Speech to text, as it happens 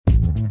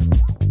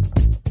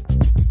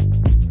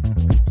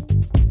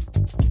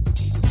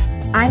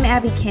I'm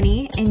Abby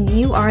Kinney, and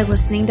you are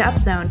listening to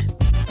Upzoned.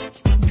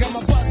 Got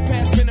my bus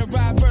pass, finna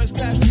ride first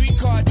class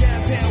streetcar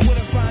downtown with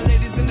the fine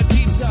ladies and the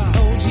peeps are.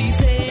 OG's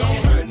head,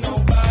 don't hurt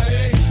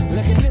nobody.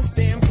 Look at this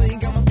damn clean,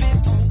 got my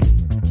fit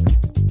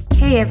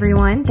on. Hey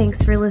everyone,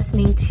 thanks for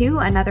listening to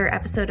another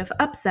episode of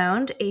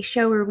Upzoned, a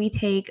show where we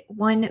take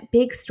one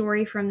big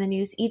story from the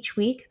news each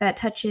week that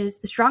touches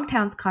the Strong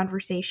Towns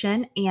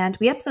conversation, and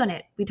we upzone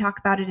it. We talk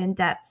about it in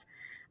depth.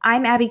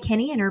 I'm Abby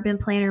Kinney, an urban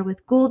planner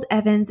with Gould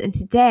Evans, and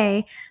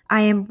today I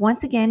am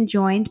once again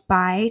joined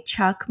by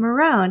Chuck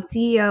Marone,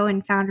 CEO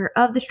and founder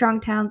of the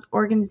Strong Towns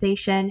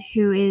organization,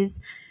 who is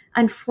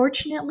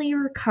unfortunately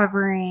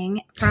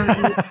recovering from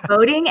a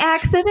boating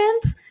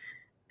accident.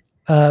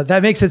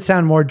 That makes it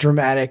sound more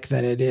dramatic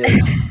than it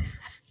is.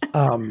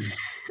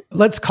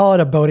 Let's call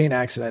it a boating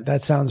accident.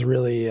 That sounds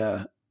really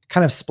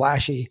kind of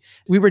splashy.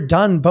 We were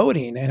done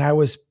boating and I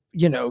was,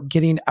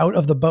 getting out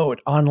of the boat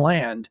on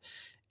land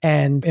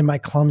and in my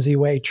clumsy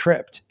way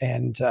tripped.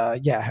 And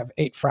I have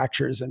 8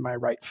 fractures in my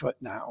right foot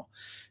now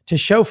to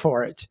show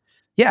for it.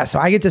 Yeah, so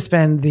I get to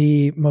spend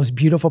the most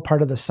beautiful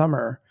part of the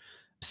summer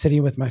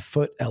sitting with my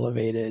foot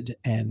elevated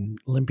and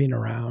limping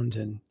around.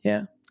 And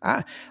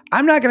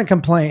I'm not going to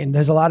complain.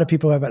 There's a lot of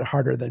people who have it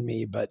harder than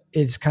me, but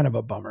it's kind of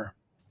a bummer.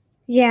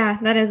 Yeah,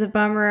 that is a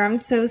bummer. I'm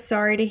so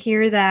sorry to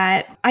hear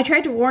that. I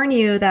tried to warn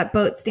you that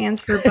BOAT stands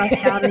for bust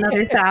out another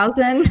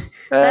 1,000.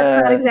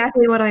 That's not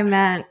exactly what I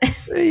meant.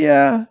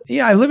 Yeah,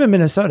 I live in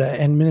Minnesota,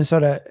 and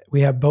Minnesota,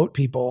 we have boat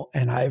people,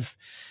 and I've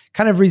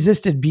kind of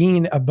resisted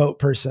being a boat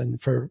person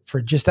for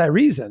just that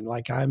reason.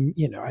 Like I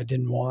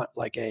didn't want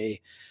like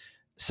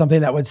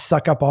something that would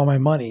suck up all my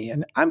money.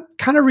 And I'm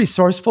kind of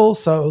resourceful.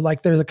 So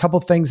like there's a couple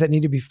things that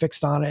need to be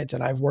fixed on it.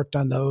 And I've worked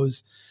on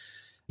those.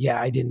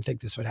 Yeah, I didn't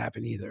think this would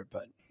happen either,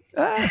 but.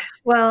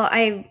 Well,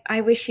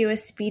 I wish you a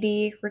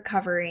speedy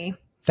recovery.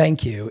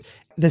 Thank you.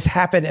 This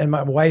happened and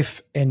my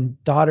wife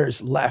and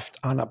daughters left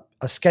on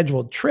a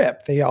scheduled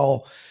trip. They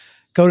all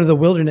go to the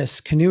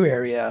wilderness canoe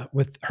area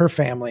with her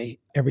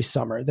family every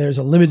summer. There's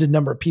a limited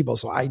number of people.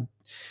 So I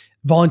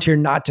volunteered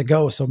not to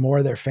go so more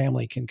of their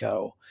family can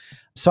go.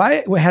 So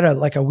I had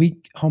a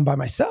week home by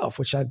myself,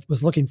 which I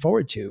was looking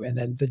forward to. And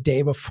then the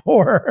day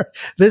before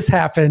this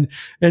happened.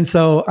 And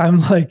so I'm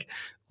like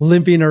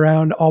limping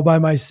around all by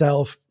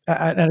myself.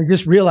 And I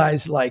just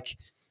realized like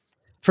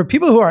for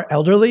people who are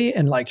elderly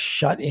and like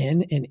shut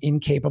in and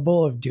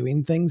incapable of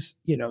doing things,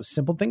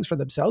 simple things for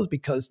themselves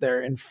because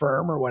they're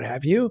infirm or what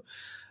have you,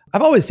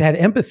 I've always had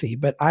empathy,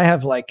 but I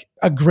have like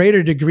a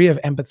greater degree of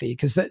empathy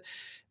because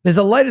there's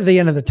a light at the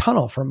end of the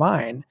tunnel for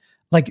mine.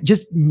 Like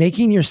just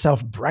making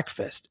yourself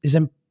breakfast is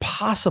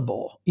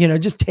impossible. It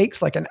just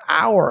takes like an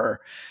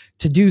hour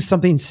to do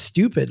something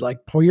stupid,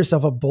 like pour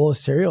yourself a bowl of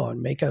cereal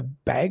and make a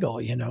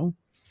bagel,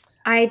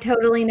 I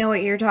totally know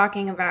what you're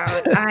talking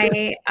about.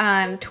 I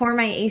tore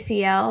my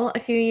ACL a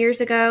few years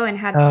ago and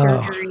had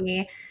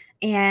surgery.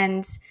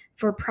 And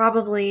for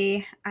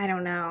probably, I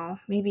don't know,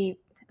 maybe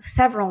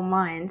several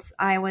months,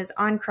 I was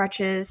on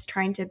crutches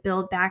trying to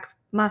build back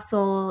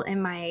muscle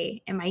in my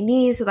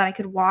knees so that I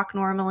could walk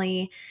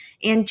normally,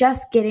 and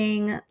just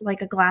getting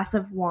like a glass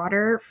of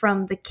water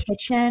from the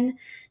kitchen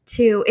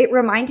it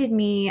reminded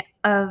me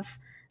of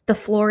The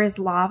Floor is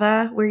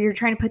Lava, where you're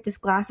trying to put this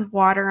glass of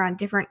water on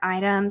different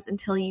items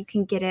until you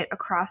can get it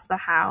across the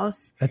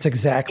house. That's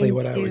exactly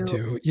what I would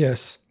do.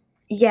 Yes.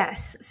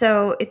 Yes.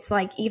 So it's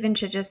like even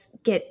to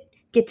just get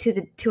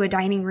to a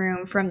dining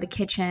room from the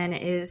kitchen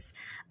is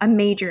a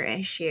major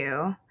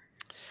issue.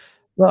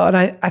 Well,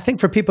 and I think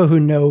for people who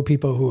know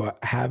people who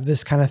have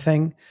this kind of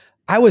thing,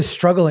 I was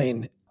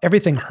struggling.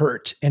 Everything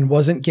hurt and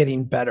wasn't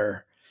getting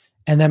better.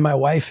 And then my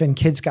wife and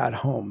kids got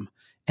home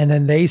and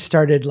then they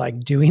started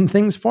like doing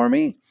things for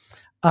me.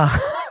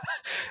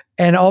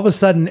 And all of a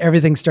sudden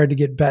everything started to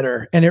get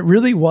better. And it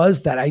really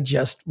was that I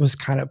just was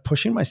kind of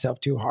pushing myself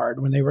too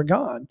hard when they were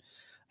gone.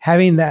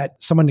 Having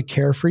that someone to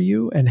care for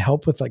you and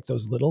help with like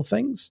those little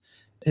things,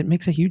 it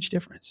makes a huge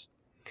difference.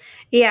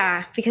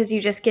 Yeah, because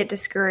you just get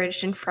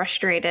discouraged and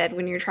frustrated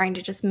when you're trying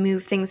to just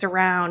move things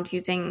around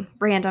using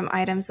random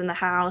items in the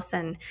house.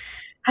 And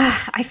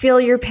I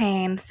feel your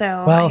pain.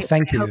 So I hope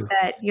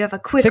that you have a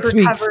quick 6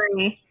 recovery.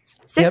 Weeks.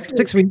 6 weeks.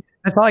 6 weeks.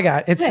 That's all I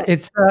got.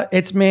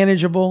 It's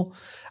manageable.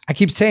 I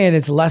keep saying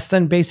it's less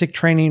than basic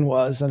training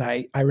was. And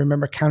I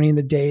remember counting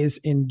the days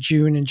in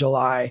June and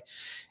July,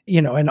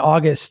 in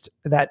August,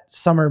 that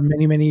summer,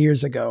 many, many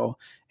years ago.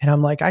 And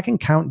I'm like, I can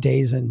count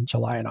days in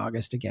July and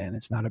August again.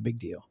 It's not a big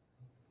deal.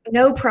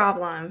 No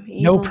problem.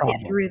 You will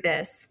get through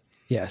this.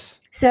 Yes.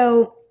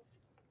 So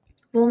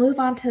we'll move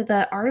on to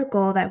the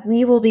article that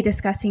we will be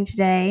discussing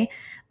today,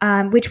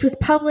 which was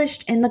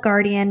published in The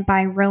Guardian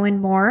by Rowan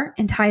Moore,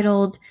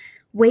 entitled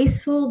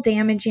 "Wasteful,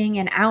 Damaging,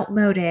 and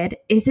Outmoded.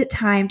 Is it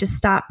time to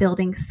stop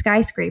building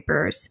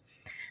skyscrapers?"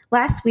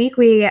 Last week,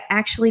 we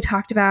actually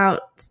talked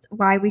about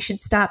why we should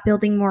stop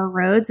building more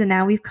roads, and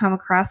now we've come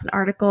across an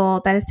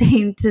article that is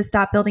saying to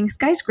stop building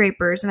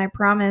skyscrapers, and I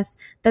promise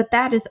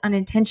that is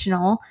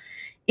unintentional.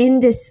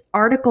 In this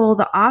article,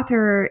 the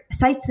author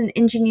cites an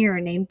engineer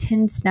named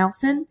Tim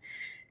Snelson,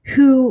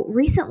 who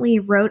recently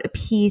wrote a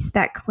piece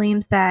that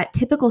claims that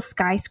typical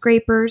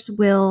skyscrapers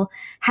will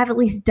have at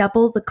least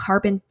double the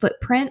carbon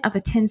footprint of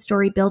a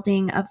 10-story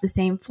building of the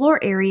same floor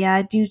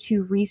area due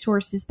to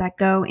resources that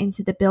go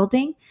into the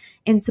building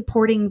in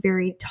supporting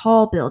very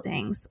tall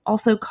buildings,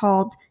 also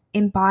called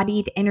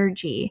embodied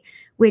energy,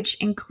 which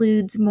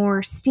includes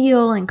more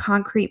steel and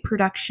concrete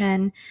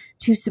production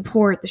to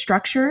support the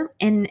structure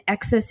and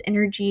excess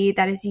energy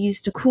that is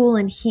used to cool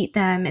and heat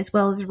them, as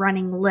well as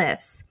running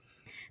lifts.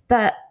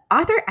 The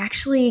author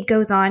actually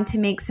goes on to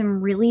make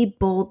some really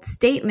bold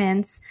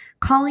statements,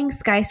 calling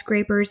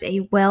skyscrapers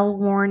a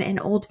well-worn and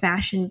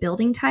old-fashioned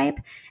building type,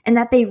 and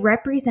that they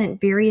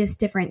represent various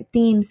different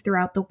themes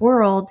throughout the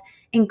world,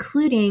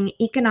 including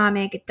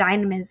economic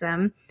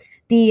dynamism,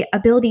 the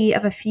ability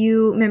of a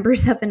few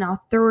members of an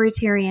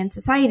authoritarian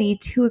society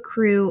to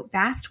accrue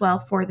vast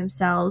wealth for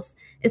themselves,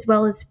 as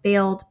well as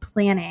failed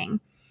planning.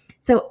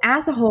 So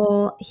as a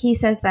whole, he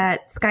says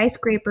that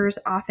skyscrapers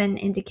often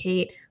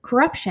indicate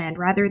corruption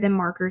rather than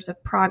markers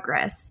of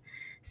progress.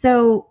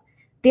 So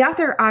the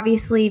author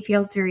obviously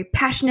feels very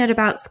passionate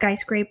about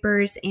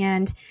skyscrapers,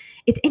 and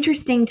it's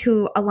interesting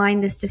to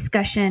align this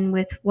discussion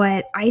with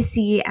what I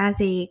see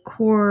as a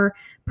core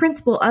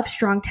principle of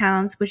strong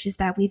towns, which is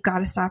that we've got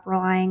to stop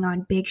relying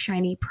on big,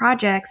 shiny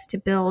projects to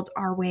build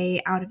our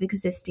way out of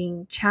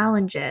existing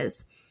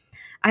challenges.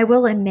 I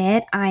will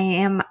admit I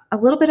am a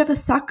little bit of a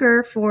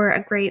sucker for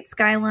a great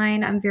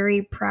skyline. I'm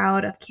very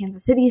proud of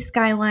Kansas City's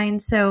skyline,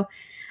 so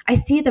I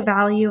see the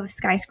value of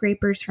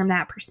skyscrapers from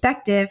that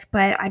perspective,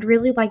 but I'd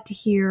really like to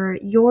hear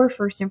your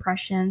first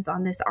impressions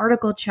on this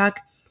article, Chuck.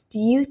 Do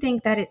you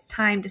think that it's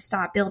time to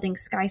stop building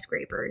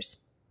skyscrapers?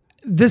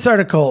 This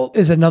article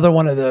is another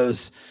one of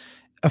those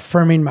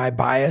affirming my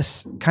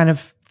bias kind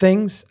of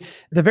things.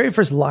 The very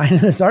first line of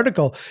this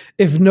article,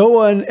 if no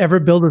one ever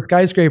built a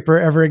skyscraper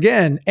ever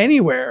again,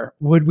 anywhere,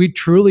 would we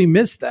truly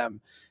miss them?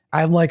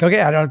 I'm like,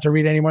 okay, I don't have to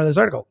read any more of this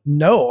article.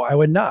 No, I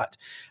would not.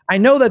 I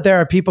know that there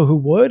are people who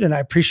would, and I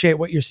appreciate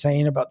what you're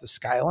saying about the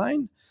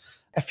skyline.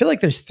 I feel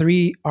like there's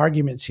three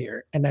arguments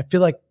here, and I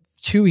feel like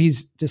two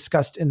he's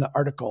discussed in the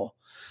article.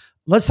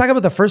 Let's talk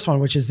about the first one,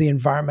 which is the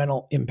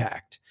environmental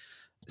impact.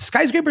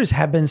 Skyscrapers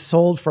have been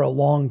sold for a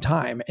long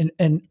time,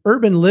 and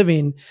urban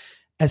living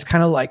as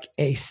kind of like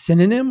a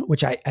synonym,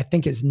 which I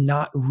think is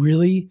not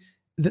really,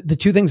 the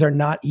two things are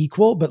not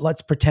equal, but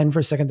let's pretend for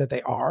a second that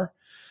they are.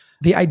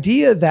 The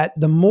idea that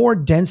the more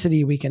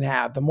density we can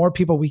have, the more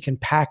people we can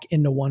pack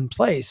into one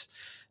place,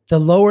 the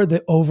lower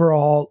the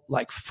overall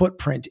like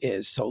footprint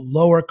is. So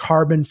lower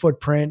carbon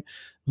footprint,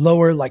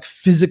 lower like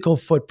physical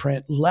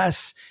footprint,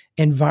 less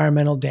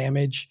environmental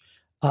damage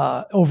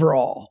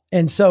overall.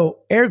 And so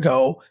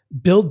ergo,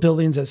 build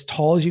buildings as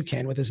tall as you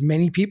can with as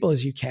many people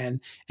as you can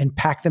and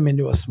pack them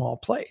into a small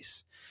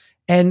place.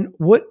 And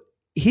what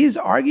he's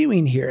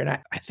arguing here, and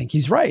I think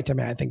he's right, I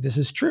mean, I think this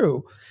is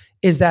true,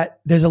 is that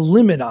there's a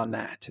limit on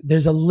that.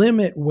 There's a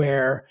limit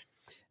where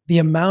the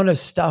amount of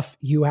stuff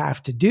you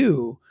have to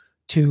do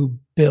to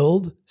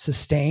build,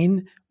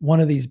 sustain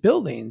one of these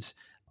buildings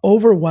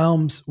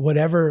overwhelms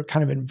whatever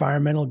kind of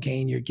environmental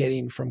gain you're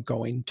getting from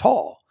going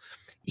tall.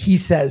 He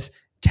says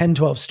 10,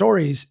 12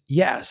 stories,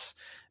 yes.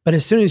 But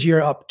as soon as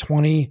you're up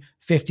 20,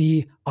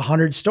 50,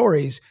 100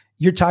 stories,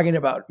 you're talking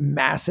about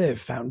massive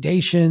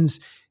foundations,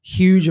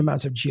 huge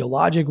amounts of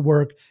geologic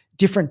work,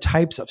 different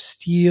types of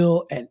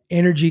steel and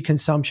energy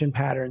consumption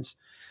patterns.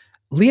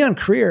 Leon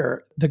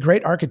Creer, the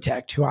great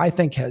architect who I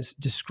think has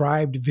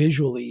described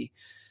visually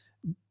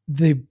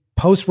the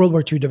post-World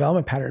War II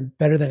development pattern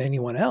better than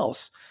anyone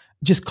else,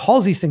 just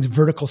calls these things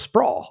vertical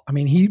sprawl. I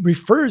mean, he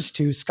refers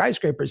to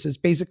skyscrapers as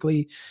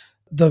basically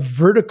the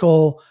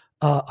vertical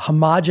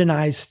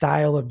homogenized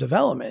style of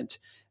development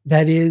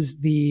that is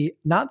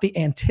not the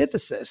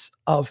antithesis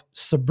of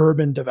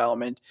suburban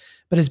development,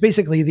 but is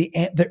basically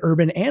the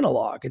urban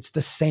analog. It's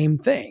the same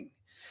thing.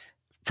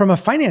 From a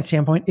finance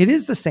standpoint, it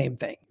is the same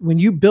thing. When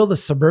you build a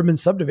suburban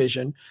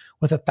subdivision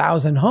with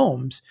 1,000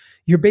 homes,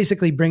 you're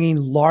basically bringing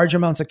large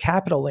amounts of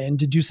capital in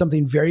to do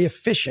something very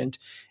efficient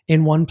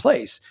in one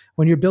place.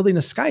 When you're building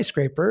a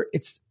skyscraper,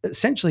 it's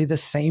essentially the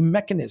same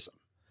mechanism.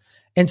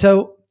 And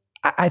so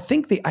I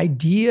think the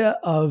idea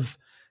of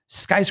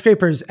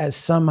skyscrapers as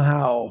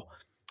somehow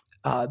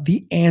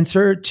the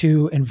answer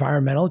to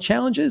environmental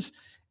challenges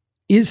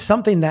is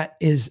something that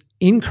is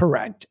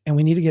incorrect, and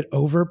we need to get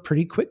over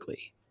pretty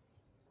quickly.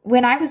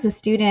 When I was a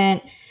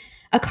student,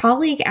 a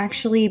colleague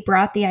actually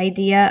brought the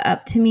idea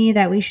up to me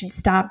that we should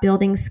stop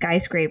building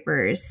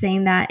skyscrapers,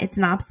 saying that it's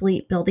an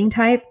obsolete building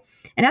type.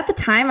 And at the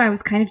time, I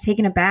was kind of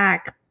taken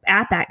aback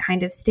at that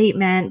kind of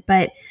statement,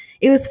 but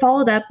it was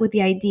followed up with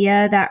the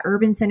idea that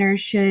urban centers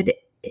should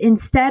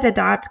instead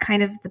adopt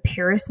kind of the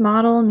Paris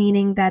model,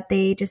 meaning that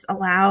they just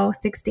allow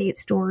 6 to 8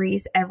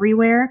 stories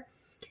everywhere.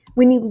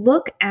 When you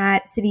look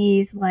at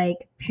cities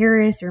like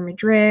Paris or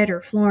Madrid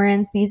or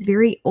Florence, these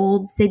very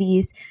old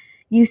cities,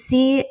 you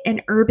see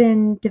an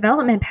urban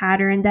development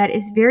pattern that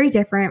is very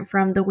different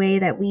from the way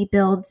that we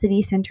build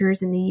city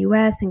centers in the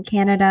US and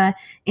Canada,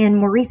 and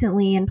more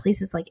recently in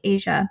places like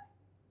Asia.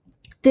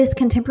 This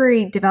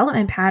contemporary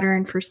development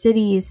pattern for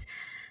cities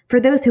for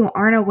those who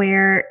aren't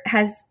aware,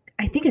 has,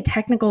 I think, a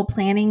technical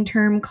planning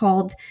term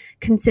called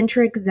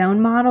concentric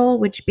zone model,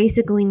 which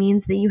basically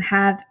means that you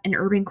have an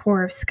urban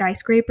core of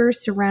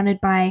skyscrapers surrounded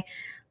by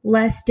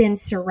less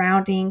dense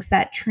surroundings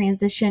that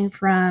transition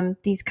from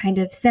these kind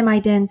of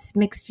semi-dense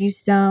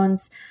mixed-use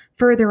zones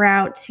further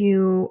out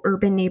to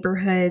urban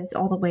neighborhoods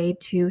all the way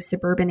to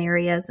suburban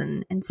areas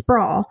and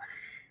sprawl.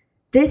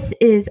 This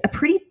is a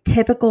pretty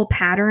typical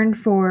pattern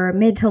for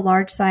mid to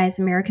large size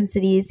American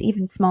cities,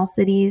 even small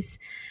cities.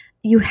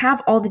 You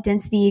have all the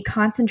density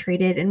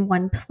concentrated in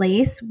one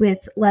place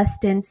with less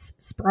dense,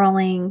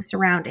 sprawling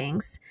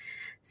surroundings.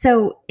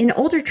 So in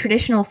older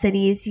traditional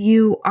cities,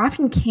 you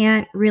often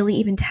can't really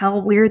even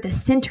tell where the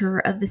center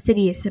of the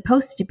city is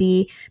supposed to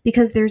be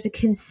because there's a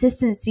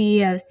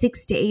consistency of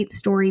 6 to 8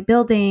 story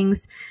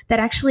buildings that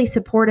actually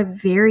support a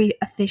very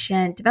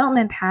efficient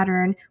development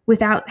pattern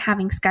without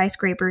having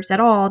skyscrapers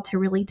at all to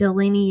really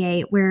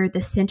delineate where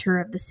the center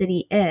of the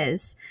city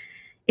is.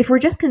 If we're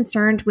just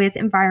concerned with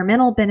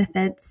environmental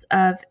benefits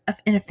of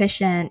an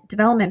efficient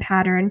development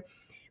pattern,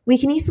 we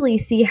can easily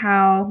see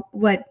how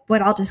what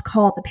I'll just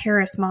call the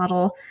Paris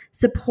model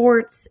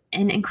supports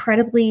an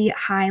incredibly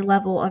high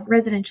level of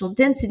residential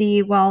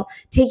density while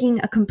taking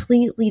a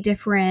completely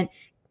different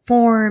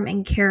form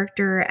and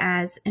character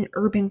as an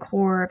urban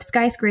core of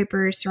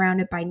skyscrapers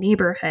surrounded by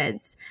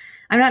neighborhoods.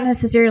 I'm not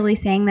necessarily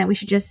saying that we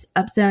should just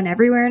upzone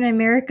everywhere in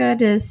America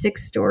to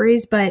 6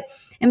 stories, but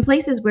in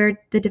places where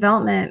the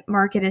development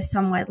market is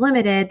somewhat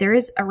limited, there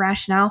is a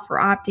rationale for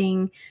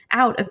opting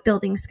out of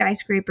building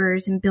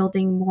skyscrapers and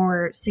building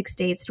more 6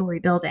 to 8 story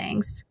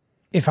buildings.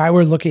 If I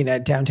were looking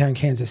at downtown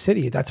Kansas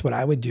City, that's what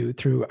I would do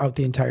throughout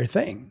the entire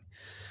thing.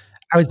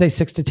 I would say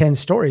 6 to 10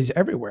 stories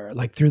everywhere,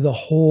 like through the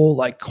whole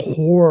like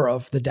core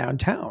of the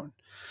downtown.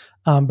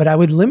 But I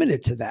would limit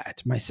it to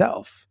that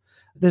myself.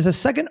 There's a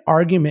second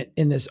argument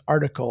in this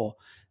article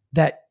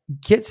that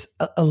gets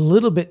a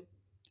little bit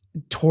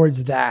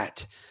towards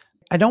that.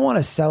 I don't want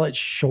to sell it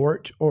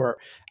short, or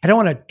I don't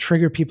want to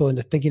trigger people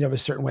into thinking of a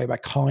certain way by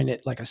calling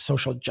it like a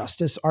social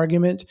justice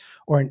argument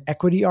or an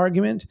equity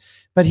argument.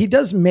 But he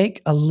does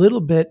make a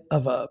little bit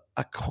of a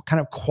kind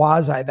of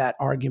quasi that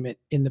argument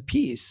in the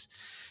piece.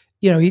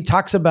 You know, he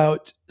talks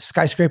about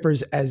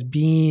skyscrapers as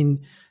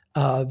being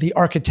the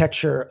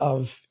architecture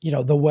of, you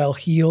know, the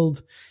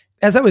well-heeled.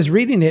 As I was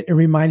reading it, it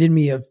reminded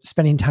me of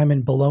spending time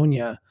in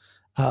Bologna,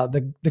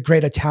 the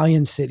great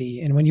Italian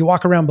city. And when you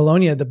walk around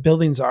Bologna, the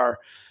buildings are,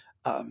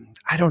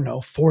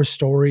 4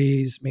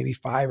 stories, maybe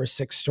 5 or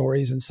 6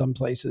 stories in some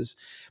places.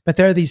 But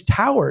there are these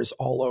towers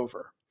all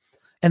over.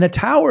 And the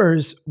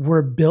towers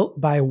were built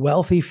by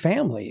wealthy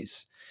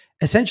families,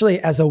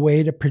 essentially as a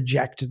way to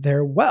project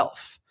their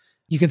wealth.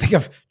 You can think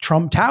of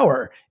Trump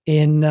Tower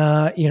in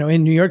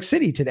New York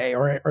City today,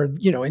 or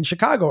in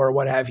Chicago or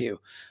what have you.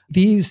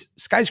 These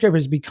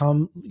skyscrapers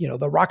become,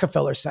 the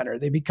Rockefeller Center.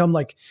 They become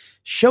like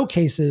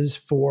showcases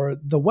for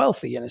the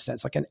wealthy in a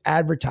sense, like an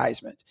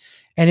advertisement.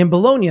 And in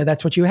Bologna,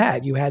 that's what you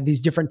had. You had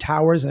these different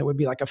towers, and it would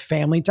be like a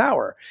family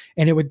tower,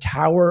 and it would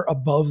tower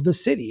above the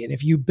city. And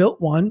if you built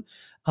one,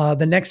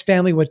 the next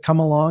family would come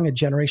along a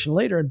generation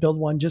later and build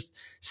one just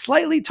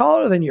slightly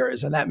taller than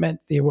yours. And that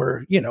meant they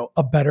were,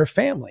 a better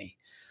family.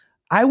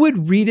 I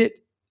would read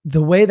it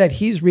the way that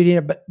he's reading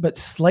it, but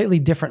slightly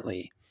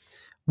differently.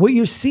 What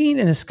you're seeing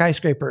in a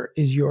skyscraper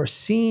is you're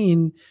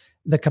seeing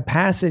the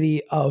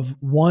capacity of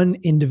one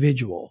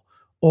individual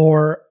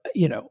or,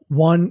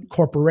 one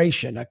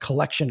corporation, a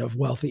collection of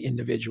wealthy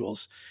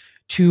individuals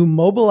to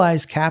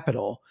mobilize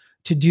capital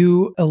to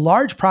do a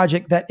large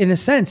project that, in a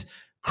sense,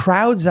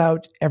 crowds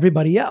out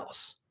everybody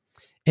else.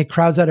 It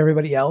crowds out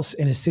everybody else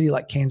in a city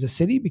like Kansas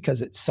City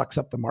because it sucks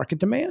up the market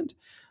demand.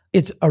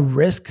 It's a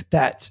risk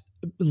that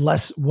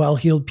less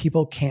well-heeled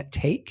people can't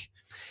take.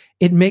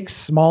 It makes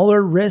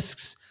smaller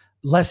risks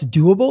less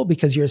doable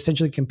because you're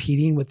essentially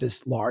competing with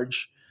this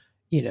large,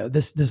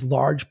 this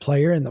large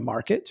player in the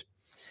market.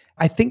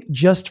 I think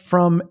just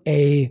from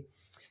a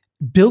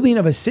building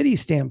of a city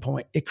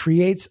standpoint, it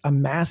creates a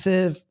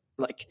massive,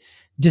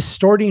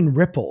 distorting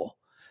ripple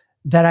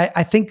that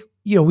I think,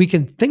 we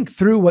can think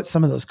through what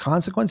some of those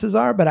consequences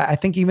are. But I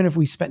think even if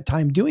we spent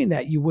time doing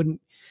that, you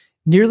wouldn't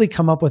nearly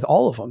come up with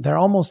all of them. They're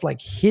almost like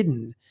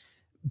hidden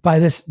by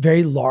this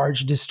very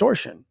large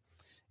distortion.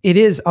 It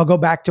is, I'll go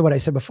back to what I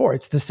said before.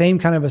 It's the same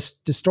kind of a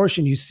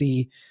distortion you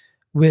see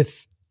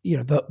with,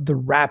 the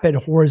rapid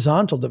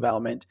horizontal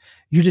development.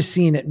 You're just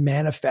seeing it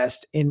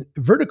manifest in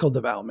vertical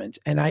development.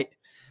 And I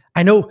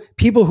know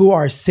people who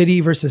are city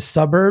versus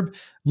suburb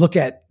look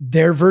at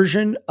their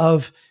version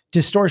of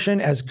distortion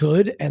as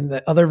good and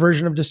the other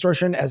version of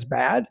distortion as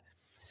bad.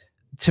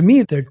 To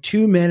me, they're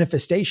two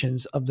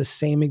manifestations of the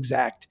same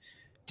exact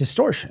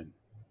distortion.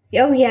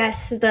 Oh,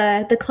 yes.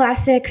 The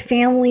classic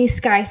family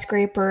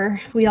skyscraper.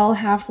 We all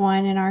have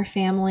one in our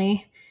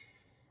family.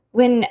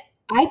 When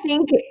I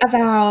think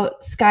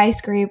about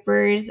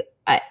skyscrapers,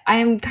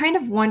 I'm kind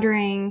of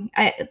wondering,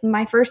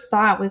 my first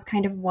thought was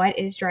kind of what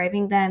is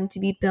driving them to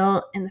be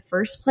built in the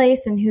first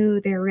place and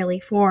who they're really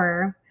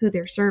for, who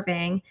they're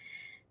serving.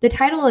 The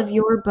title of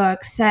your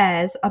book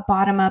says A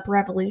Bottom-Up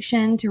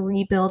Revolution to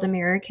Rebuild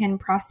American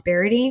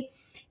Prosperity.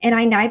 And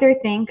I neither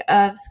think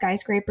of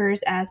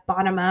skyscrapers as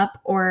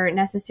bottom-up or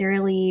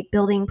necessarily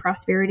building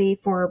prosperity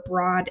for a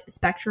broad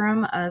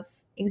spectrum of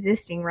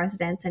existing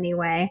residents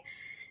anyway.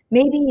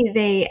 Maybe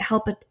they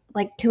help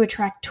to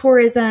attract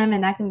tourism,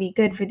 and that can be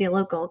good for the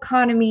local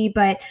economy,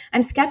 but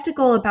I'm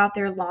skeptical about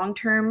their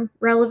long-term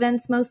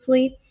relevance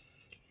mostly.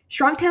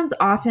 Strong Towns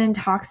often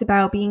talks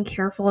about being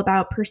careful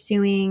about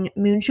pursuing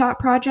moonshot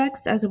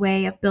projects as a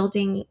way of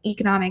building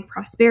economic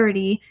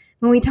prosperity.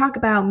 When we talk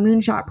about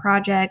moonshot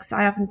projects,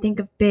 I often think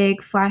of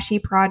big, flashy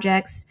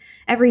projects.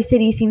 Every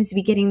city seems to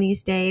be getting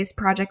these days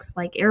projects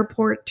like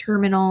airport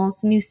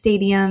terminals, new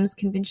stadiums,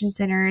 convention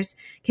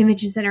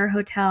center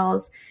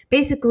hotels,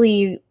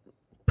 basically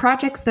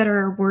projects that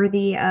are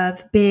worthy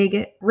of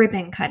big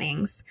ribbon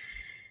cuttings.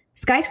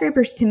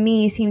 Skyscrapers to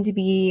me seem to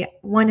be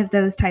one of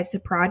those types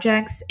of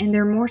projects, and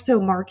they're more so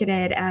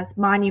marketed as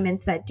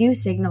monuments that do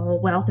signal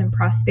wealth and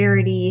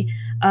prosperity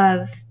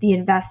of the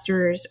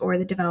investors or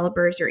the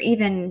developers or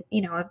even,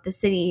 of the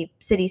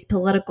city's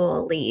political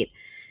elite.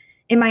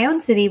 In my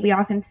own city, we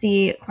often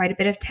see quite a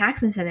bit of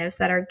tax incentives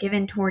that are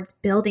given towards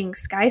building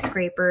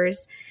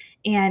skyscrapers.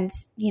 And,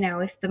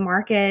 if the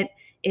market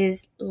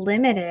is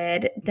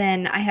limited,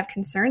 then I have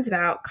concerns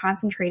about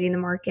concentrating the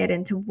market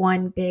into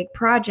one big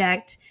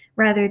project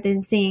rather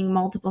than seeing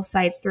multiple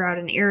sites throughout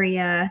an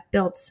area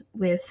built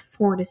with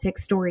 4 to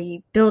 6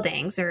 story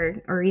buildings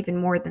or even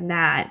more than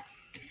that.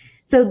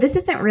 So this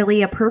isn't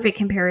really a perfect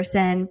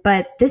comparison,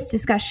 but this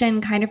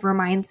discussion kind of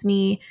reminds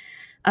me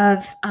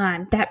of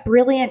that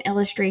brilliant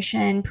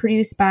illustration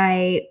produced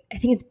by, I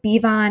think it's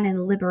Bevan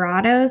and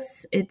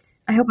Liberatos.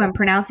 I hope I'm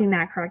pronouncing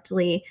that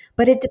correctly,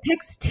 but it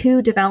depicts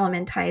 2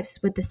 development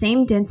types with the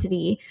same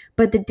density,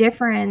 but the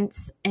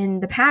difference in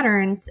the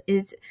patterns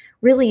is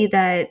really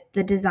the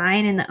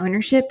design and the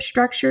ownership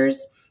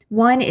structures.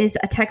 One is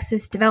a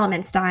Texas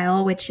development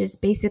style, which is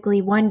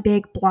basically one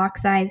big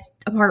block-sized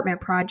apartment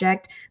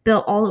project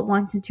built all at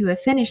once into a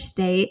finished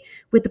state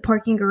with the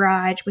parking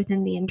garage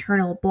within the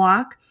internal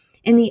block.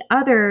 And the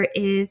other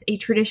is a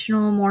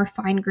traditional, more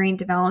fine-grained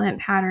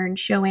development pattern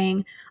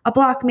showing a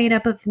block made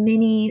up of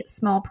many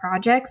small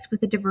projects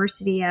with a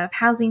diversity of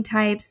housing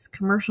types,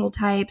 commercial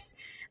types,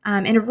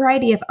 and a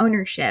variety of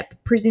ownership,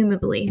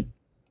 presumably.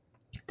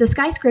 The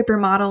skyscraper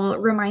model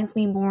reminds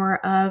me more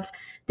of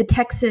the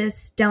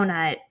Texas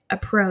donut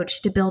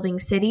approach to building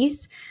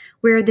cities,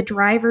 where the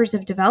drivers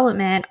of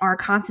development are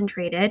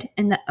concentrated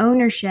and the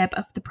ownership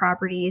of the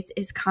properties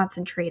is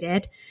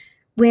concentrated.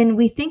 When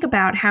we think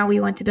about how we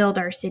want to build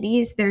our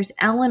cities, there's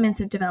elements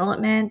of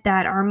development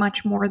that are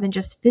much more than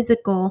just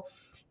physical,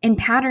 and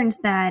patterns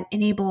that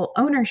enable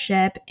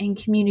ownership and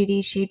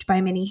community shaped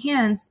by many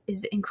hands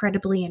is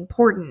incredibly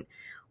important.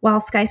 While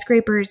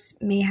skyscrapers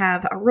may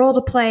have a role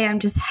to play, I'm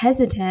just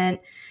hesitant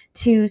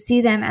to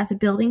see them as a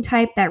building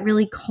type that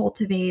really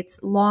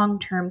cultivates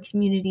long-term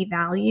community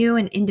value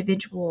and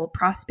individual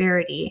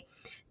prosperity.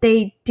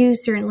 They do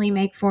certainly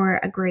make for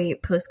a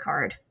great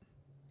postcard.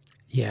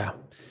 Yeah.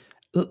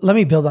 Let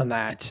me build on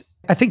that.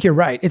 I think you're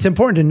right. It's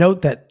important to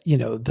note that,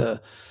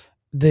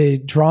 the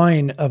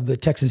drawing of the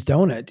Texas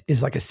donut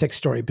is like a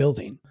 6-story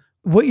building.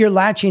 What you're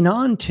latching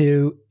on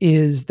to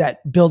is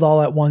that build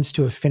all at once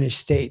to a finished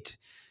state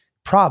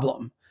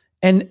problem.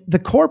 And the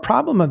core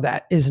problem of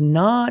that is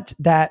not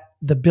that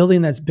the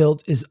building that's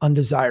built is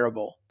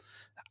undesirable.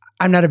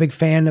 I'm not a big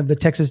fan of the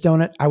Texas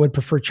donut. I would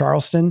prefer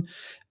Charleston.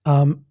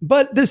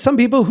 But there's some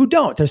people who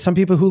don't. There's some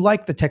people who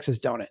like the Texas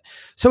donut.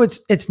 So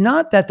it's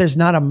not that there's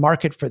not a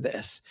market for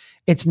this.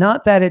 It's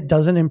not that it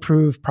doesn't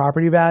improve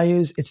property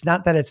values. It's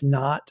not that it's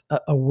not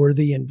a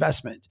worthy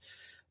investment.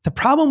 The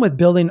problem with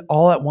building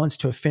all at once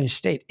to a finished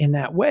state in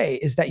that way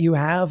is that you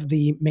have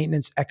the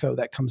maintenance echo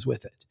that comes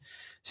with it.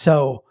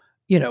 So,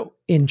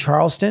 in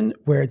Charleston,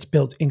 where it's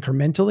built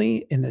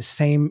incrementally in the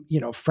same,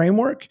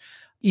 framework,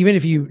 even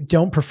if you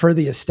don't prefer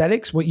the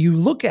aesthetics, what you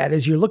look at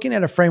is you're looking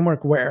at a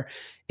framework where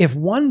if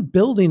one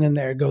building in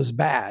there goes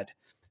bad,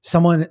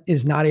 someone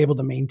is not able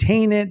to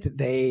maintain it,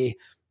 they,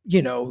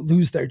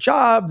 lose their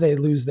job, they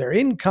lose their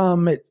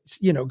income, it,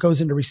 goes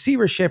into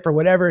receivership or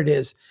whatever it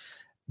is,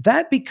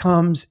 that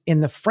becomes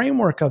in the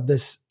framework of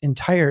this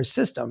entire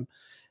system,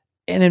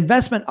 an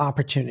investment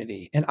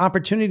opportunity, an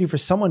opportunity for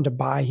someone to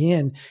buy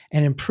in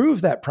and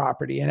improve that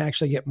property and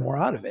actually get more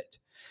out of it.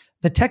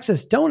 The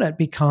Texas donut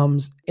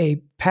becomes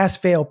a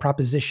pass-fail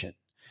proposition.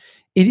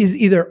 It is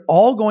either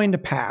all going to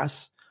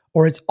pass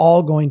or it's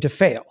all going to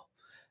fail.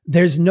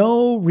 There's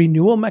no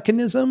renewal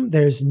mechanism.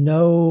 There's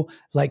no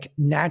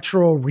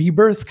natural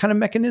rebirth kind of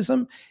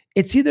mechanism.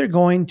 It's either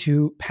going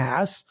to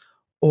pass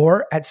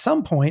or at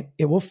some point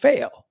it will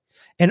fail.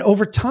 And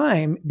over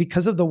time,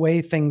 because of the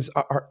way things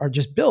are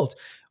just built,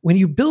 when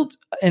you build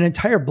an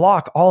entire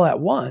block all at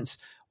once,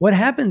 what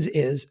happens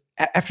is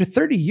after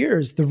 30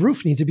 years, the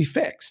roof needs to be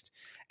fixed.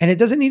 And it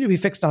doesn't need to be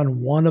fixed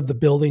on one of the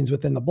buildings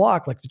within the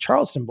block, like the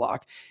Charleston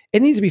block.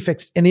 It needs to be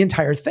fixed in the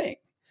entire thing.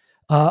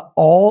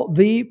 all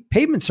the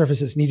pavement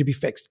surfaces need to be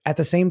fixed at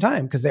the same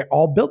time because they're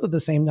all built at the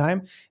same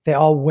time. They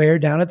all wear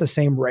down at the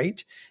same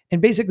rate.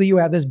 And basically you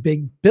have this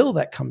big bill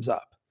that comes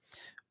up.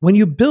 When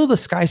you build a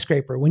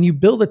skyscraper, when you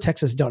build a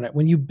Texas donut,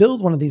 when you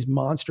build one of these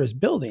monstrous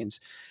buildings,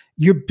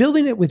 you're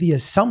building it with the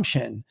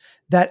assumption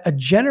that a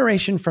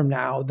generation from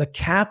now, the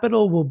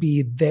capital will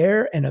be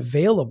there and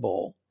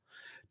available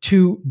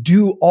to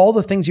do all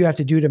the things you have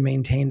to do to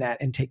maintain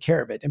that and take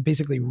care of it and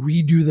basically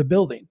redo the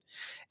building.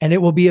 And it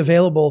will be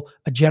available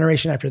a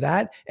generation after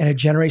that, and a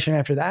generation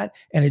after that,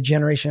 and a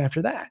generation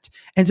after that.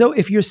 And so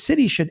if your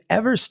city should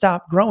ever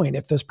stop growing,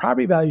 if those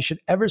property values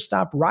should ever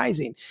stop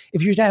rising,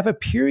 if you should have a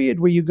period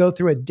where you go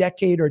through a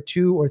decade or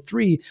 2 or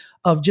 3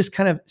 of just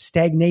kind of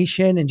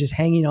stagnation and just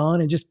hanging on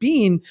and just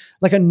being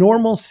like a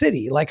normal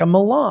city, like a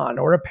Milan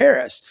or a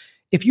Paris,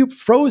 if you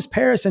froze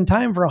Paris in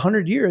time for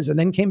 100 years and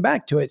then came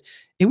back to it,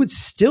 it would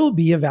still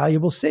be a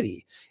valuable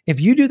city. If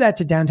you do that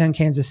to downtown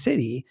Kansas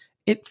City,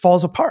 it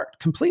falls apart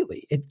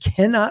completely. It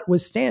cannot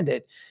withstand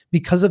it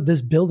because of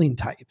this building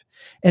type.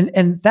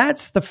 And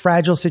that's the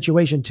fragile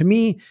situation. To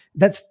me,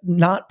 that's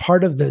not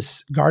part of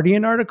this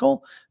Guardian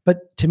article,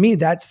 but to me,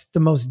 that's the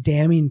most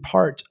damning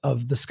part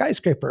of the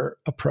skyscraper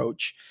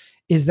approach,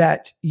 is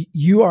that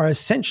you are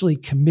essentially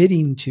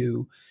committing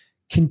to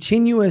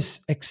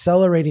continuous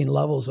accelerating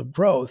levels of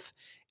growth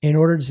in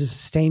order to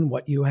sustain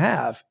what you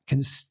have,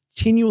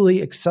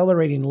 continually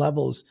accelerating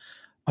levels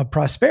of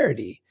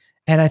prosperity.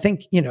 And I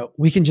think,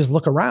 we can just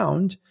look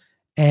around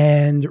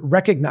and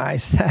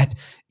recognize that,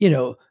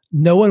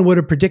 no one would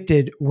have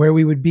predicted where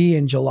we would be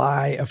in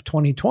July of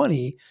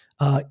 2020,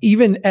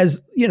 even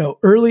as,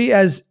 early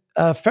as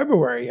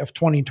February of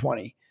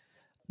 2020.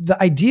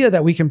 The idea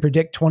that we can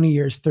predict 20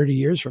 years, 30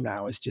 years from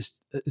now is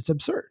it's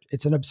absurd.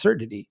 It's an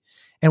absurdity.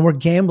 And we're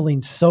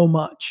gambling so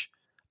much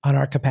on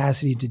our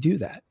capacity to do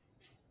that.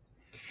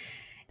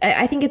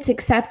 I think it's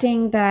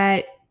accepting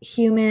that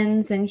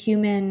humans and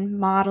human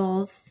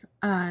models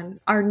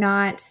are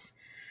not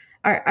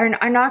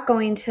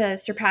going to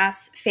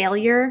surpass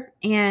failure,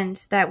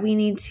 and that we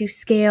need to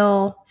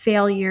scale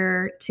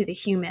failure to the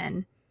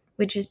human,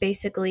 which is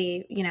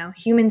basically,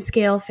 human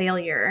scale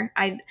failure.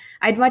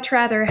 I'd much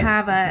rather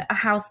have a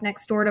house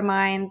next door to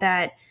mine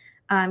that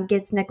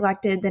gets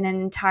neglected than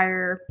an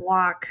entire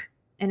block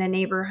in a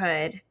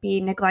neighborhood be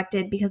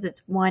neglected because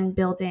it's one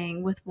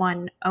building with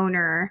one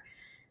owner.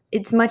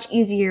 It's much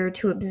easier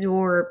to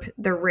absorb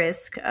the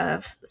risk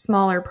of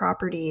smaller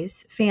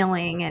properties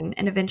failing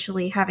and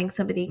eventually having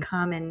somebody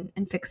come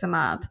and fix them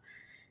up.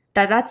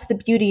 That's the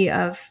beauty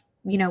of,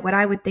 what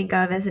I would think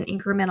of as an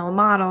incremental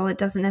model. It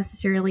doesn't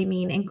necessarily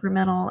mean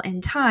incremental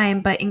in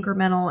time, but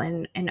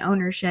incremental in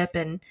ownership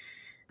and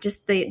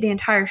just the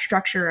entire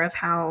structure of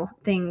how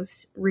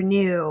things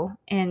renew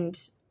and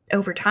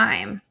over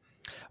time.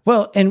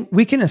 Well, and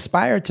we can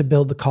aspire to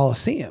build the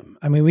Colosseum.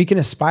 I mean, we can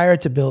aspire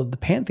to build the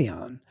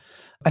Pantheon.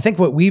 I think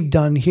what we've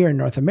done here in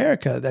North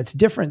America that's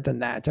different than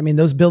that. I mean,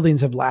 those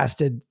buildings have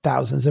lasted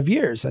thousands of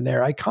years and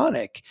they're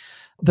iconic.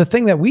 The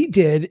thing that we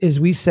did is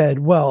we said,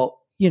 well,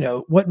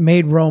 what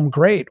made Rome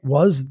great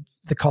was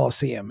the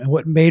Colosseum, and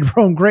what made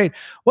Rome great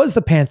was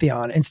the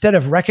Pantheon, instead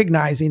of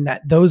recognizing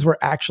that those were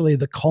actually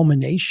the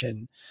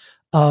culmination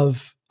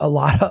of a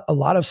lot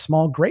of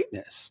small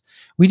greatness.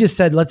 We just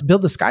said, let's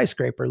build the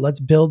skyscraper. Let's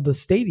build the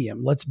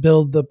stadium. Let's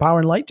build the power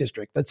and light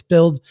district. Let's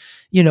build,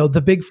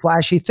 the big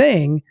flashy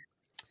thing.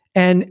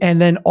 And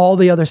then all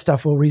the other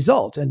stuff will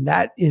result. And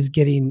that is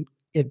getting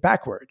it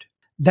backward.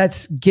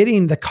 That's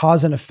getting the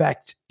cause and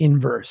effect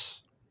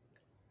inverse.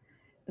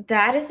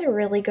 That is a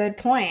really good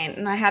point.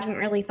 And I hadn't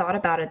really thought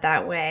about it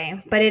that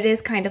way. But it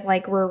is kind of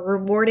like we're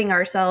rewarding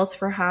ourselves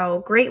for how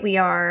great we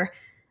are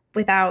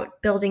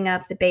without building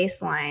up the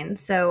baseline.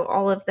 So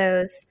all of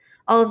those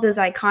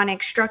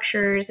iconic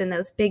structures and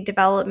those big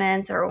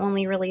developments are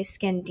only really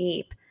skin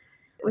deep,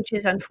 which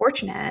is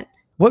unfortunate.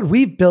 What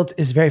we've built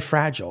is very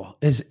fragile.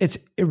 It's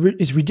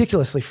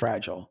ridiculously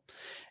fragile.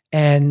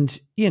 And,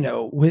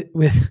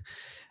 with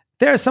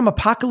there are some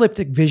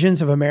apocalyptic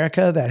visions of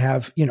America that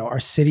have, our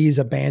cities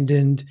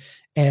abandoned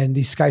and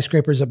these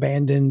skyscrapers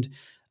abandoned.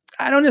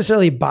 I don't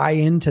necessarily buy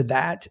into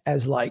that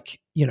as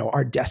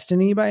our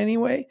destiny by any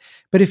way.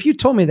 But if you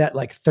told me that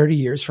 30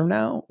 years from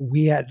now,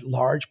 we had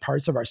large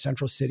parts of our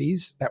central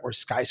cities that were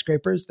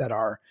skyscrapers that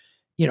are,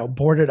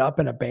 boarded up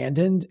and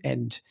abandoned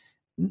and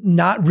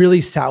not really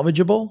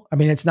salvageable. I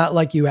mean, it's not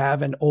like you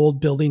have an old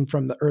building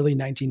from the early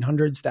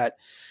 1900s that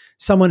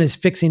someone is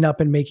fixing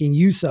up and making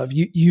use of.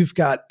 You've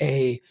got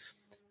a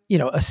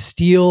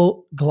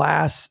steel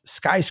glass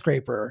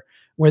skyscraper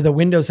where the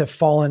windows have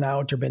fallen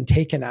out or been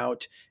taken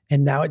out,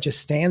 and now it just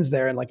stands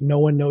there and no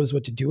one knows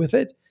what to do with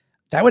it.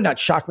 That would not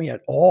shock me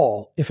at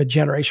all if a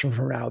generation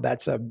from now,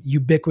 that's a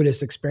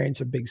ubiquitous experience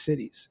of big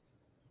cities.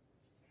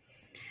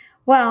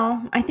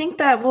 Well, I think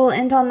that we'll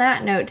end on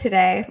that note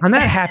today. On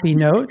that happy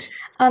note.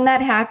 On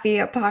that happy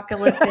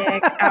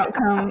apocalyptic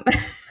outcome.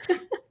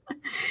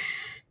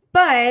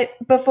 But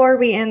before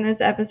we end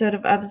this episode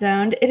of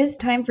Upzoned, it is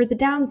time for the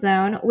Down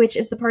Zone, which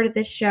is the part of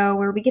this show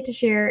where we get to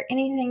share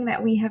anything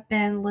that we have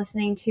been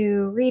listening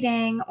to,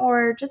 reading,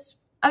 or just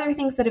other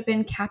things that have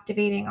been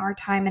captivating our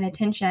time and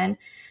attention.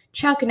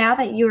 Chuck, now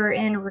that you are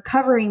in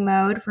recovery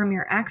mode from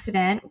your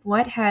accident,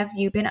 what have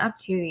you been up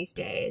to these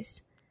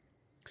days?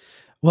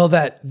 Well,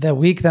 the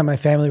week that my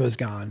family was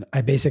gone,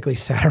 I basically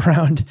sat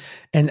around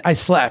and I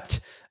slept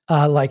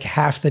like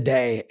half the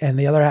day, and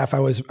the other half I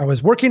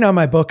was working on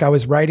my book. I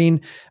was writing,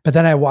 but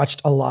then I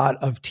watched a lot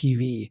of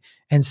TV,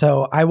 and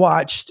so I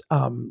watched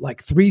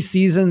like 3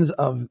 seasons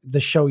of the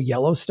show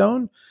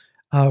Yellowstone,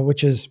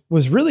 which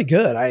was really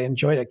good. I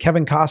enjoyed it.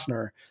 Kevin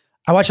Costner.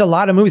 I watched a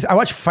lot of movies. I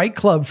watched Fight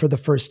Club for the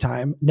first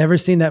time. Never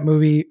seen that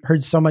movie.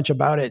 Heard so much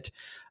about it.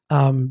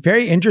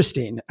 Very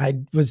interesting. I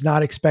was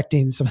not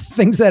expecting some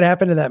things that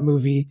happened in that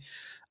movie.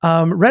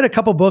 Read a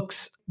couple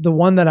books. The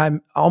one that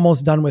I'm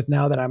almost done with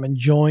now that I'm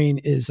enjoying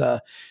is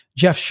a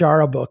Jeff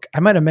Shara book.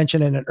 I might have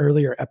mentioned in an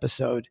earlier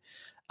episode.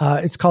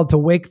 It's called To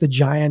Wake the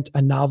Giant,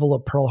 a novel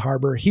of Pearl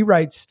Harbor. He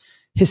writes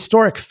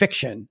historic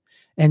fiction.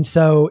 And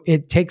so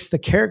it takes the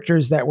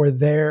characters that were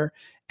there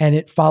and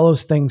it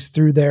follows things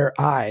through their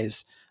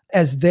eyes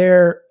as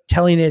they're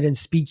telling it and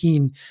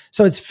speaking.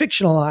 So it's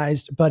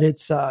fictionalized, but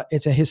it's a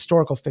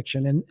historical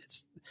fiction. And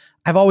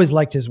I've always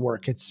liked his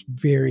work. It's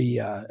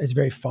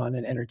very fun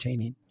and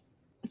entertaining.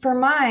 For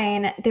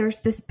mine, there's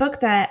this book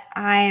that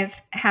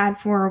I've had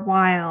for a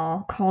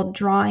while called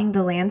Drawing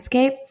the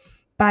Landscape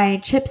by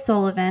Chip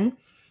Sullivan.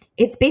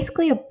 It's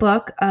basically a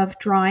book of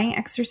drawing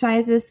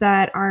exercises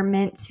that are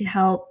meant to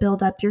help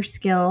build up your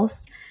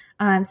skills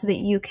so that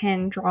you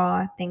can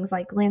draw things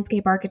like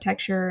landscape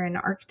architecture and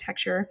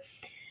architecture.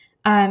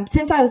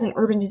 Since I was in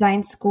urban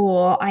design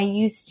school, I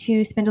used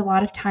to spend a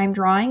lot of time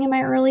drawing in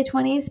my early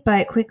 20s,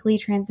 but quickly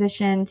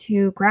transitioned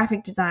to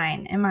graphic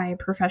design in my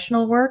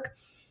professional work.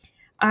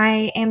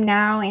 I am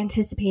now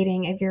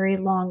anticipating a very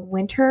long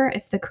winter.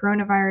 If the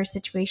coronavirus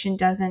situation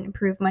doesn't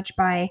improve much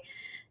by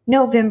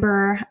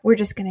November, we're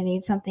just going to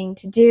need something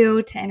to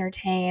do to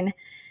entertain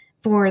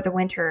for the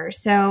winter.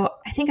 So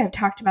I think I've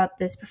talked about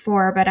this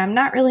before, but I'm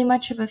not really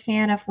much of a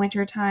fan of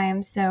winter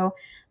time. So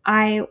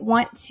I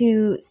want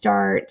to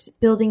start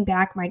building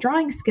back my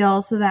drawing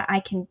skills so that I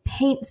can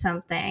paint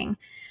something.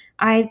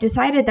 I've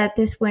decided that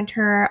this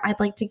winter I'd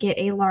like to get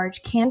a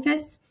large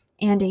canvas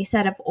and a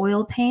set of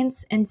oil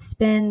paints and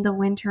spend the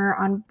winter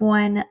on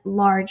one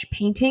large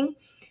painting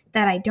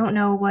that I don't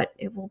know what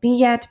it will be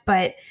yet,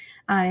 but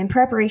in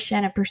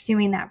preparation of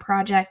pursuing that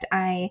project,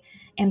 I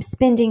am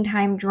spending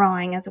time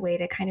drawing as a way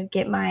to kind of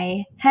get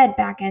my head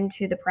back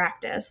into the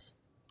practice.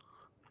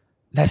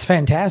 That's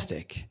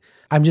fantastic.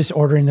 I'm just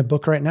ordering the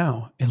book right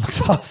now. It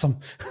looks awesome.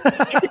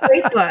 It's a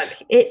great book.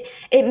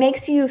 It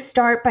makes you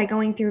start by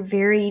going through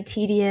very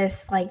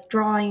tedious, like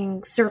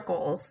drawing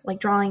circles, like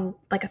drawing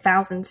like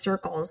 1,000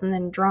 circles and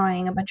then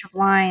drawing a bunch of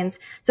lines.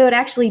 So it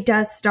actually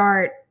does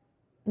start,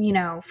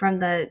 from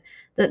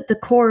the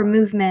core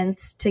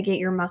movements to get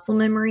your muscle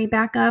memory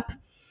back up.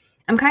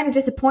 I'm kind of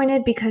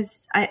disappointed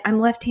because I'm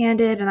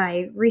left-handed and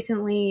I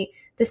recently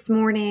this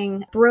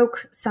morning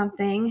broke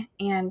something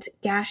and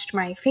gashed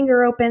my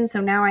finger open. So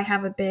now I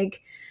have a big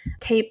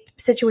tape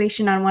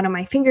situation on one of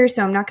my fingers.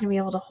 So I'm not going to be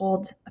able to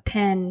hold a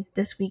pen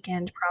this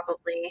weekend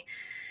probably.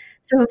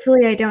 So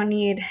hopefully I don't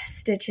need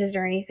stitches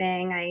or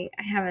anything. I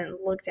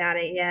haven't looked at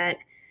it yet.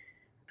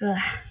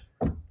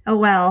 Ugh. Oh,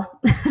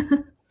 well.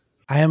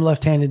 I am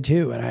left-handed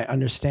too, and I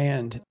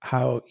understand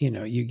how,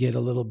 you get a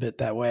little bit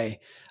that way.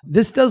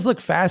 This does look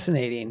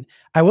fascinating.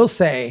 I will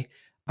say,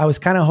 I was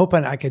kind of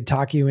hoping I could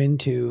talk you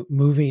into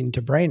moving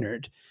to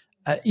Brainerd,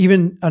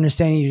 even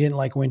understanding you didn't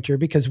like winter,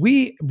 because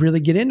we really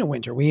get into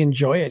winter. We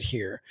enjoy it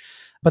here.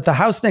 But the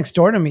house next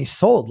door to me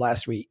sold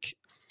last week.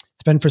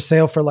 It's been for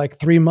sale for like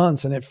 3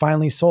 months and it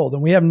finally sold.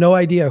 And we have no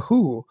idea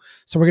who.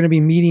 So we're going to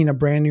be meeting a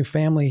brand new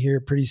family here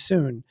pretty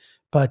soon.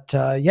 But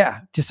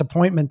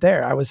disappointment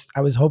there. I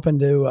was hoping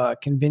to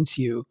convince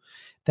you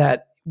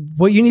that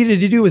what you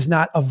needed to do is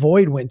not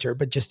avoid winter,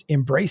 but just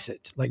embrace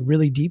it like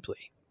really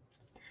deeply.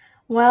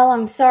 Well,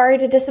 I'm sorry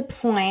to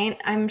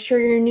disappoint. I'm sure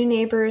your new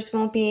neighbors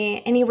won't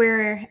be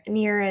anywhere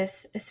near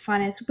as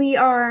fun as we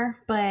are.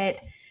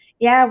 But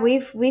yeah,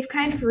 we've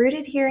kind of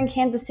rooted here in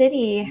Kansas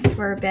City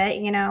for a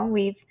bit.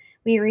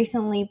 We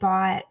recently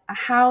bought a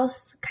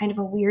house, kind of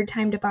a weird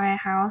time to buy a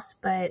house,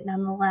 but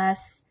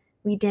nonetheless,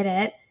 we did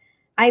it.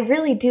 I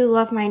really do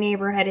love my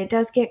neighborhood. It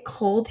does get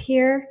cold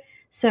here,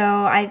 so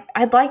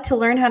I'd like to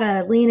learn how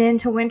to lean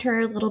into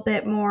winter a little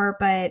bit more,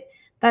 but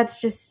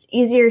that's just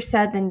easier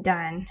said than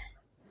done.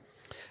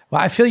 Well,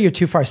 I feel you're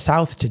too far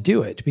south to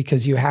do it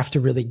because you have to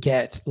really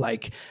get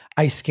like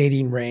ice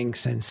skating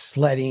rinks and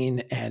sledding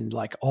and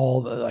like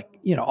all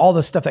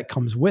the stuff that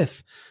comes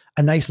with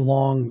a nice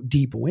long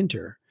deep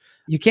winter.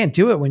 You can't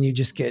do it when you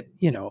just get,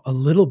 a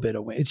little bit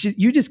of winter. It's just,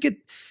 you just get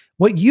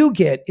what you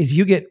get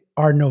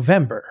our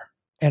November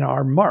and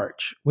our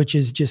March, which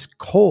is just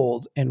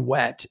cold and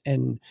wet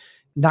and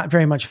not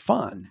very much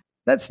fun.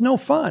 That's no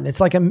fun. It's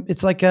like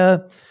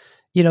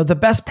the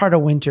best part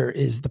of winter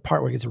is the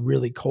part where it gets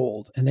really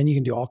cold and then you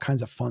can do all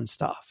kinds of fun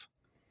stuff.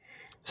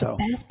 So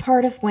the best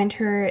part of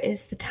winter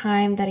is the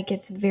time that it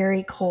gets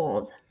very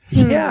cold.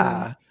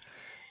 Yeah.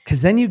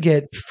 Because then you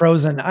get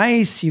frozen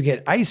ice, you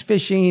get ice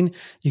fishing,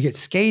 you get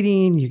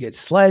skating, you get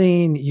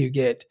sledding, you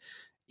get,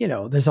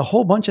 there's a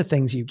whole bunch of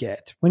things you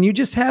get. When you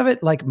just have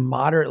it like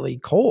moderately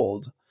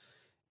cold,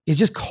 it's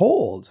just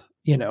cold,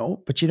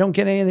 but you don't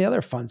get any of the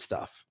other fun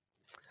stuff.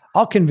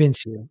 I'll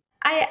convince you.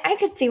 I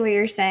could see what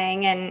you're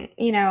saying. And,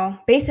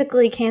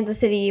 basically Kansas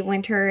City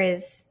winter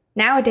is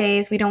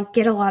nowadays we don't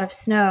get a lot of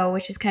snow,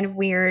 which is kind of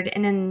weird.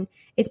 And then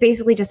it's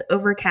basically just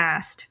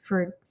overcast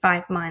for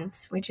 5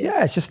 months, which is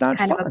it's just not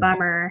kind fun. of a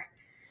bummer.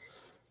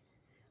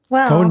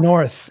 Well,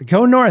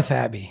 go north,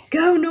 Abby.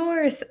 Go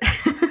north.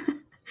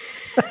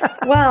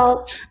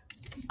 Well,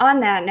 on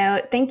that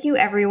note, thank you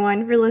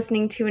everyone for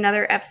listening to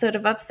another episode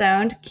of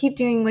Upzoned. Keep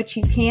doing what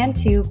you can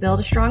to build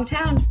a strong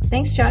town.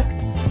 Thanks, Chuck.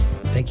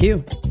 Thank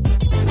you.